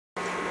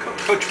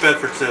Coach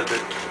Bedford said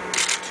that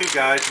two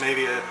guys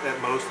maybe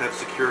at most have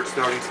secured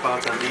starting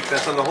spots on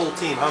defense. On the whole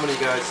team, how many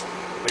guys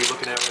are you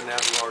looking at right now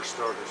who are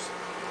starters?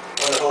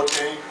 On the whole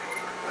team?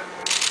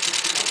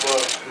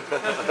 Well,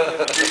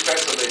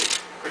 defensively,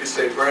 what do you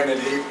say, Brandon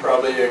Heath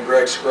probably and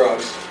Greg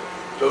Scruggs.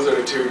 Those are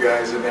the two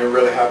guys, and they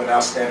really have an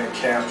outstanding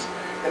camps.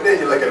 And then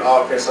you look at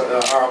offense,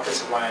 our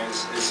offensive line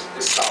is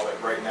solid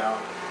right now.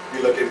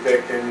 You look at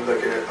Vic and you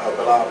look at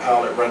Bilal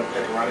Powell at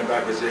the running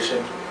back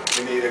position.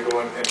 We need to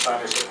go and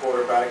find us a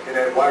quarterback. And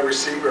at wide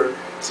receiver,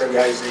 some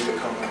guys need to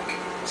come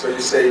on. So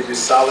you say you're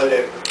solid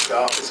at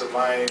the offensive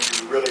line,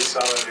 you're really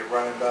solid at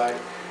running back,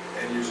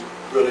 and you're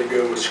really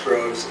good with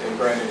Scruggs and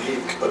Brandon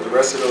Heath. But the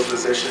rest of those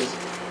positions,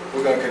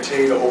 we're going to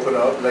continue to open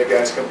up and let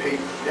guys compete.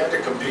 You have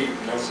to compete,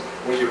 and that's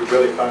when you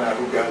really find out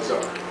who guys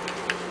are.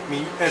 I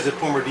mean, as a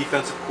former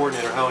defensive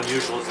coordinator, how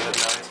unusual is it to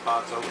have 9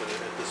 spots open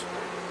at this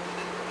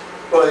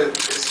point? Well,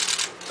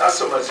 it's not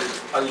so much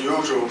as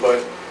unusual,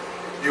 but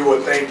you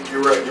would think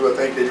you would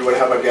think that you would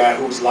have a guy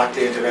who's locked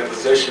into that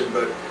position,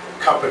 but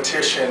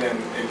competition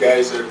and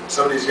guys that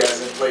some of these guys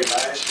didn't play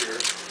last year,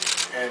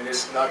 and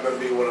it's not going to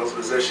be one of those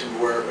positions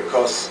where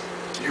because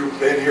you've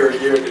been here a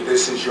year that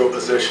this is your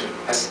position.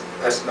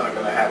 That's not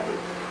going to happen.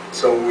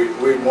 So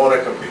we want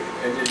to compete,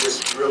 and you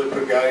just really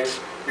put guys,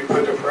 you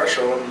put the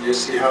pressure on them, and you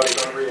just see how they're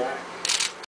going to react.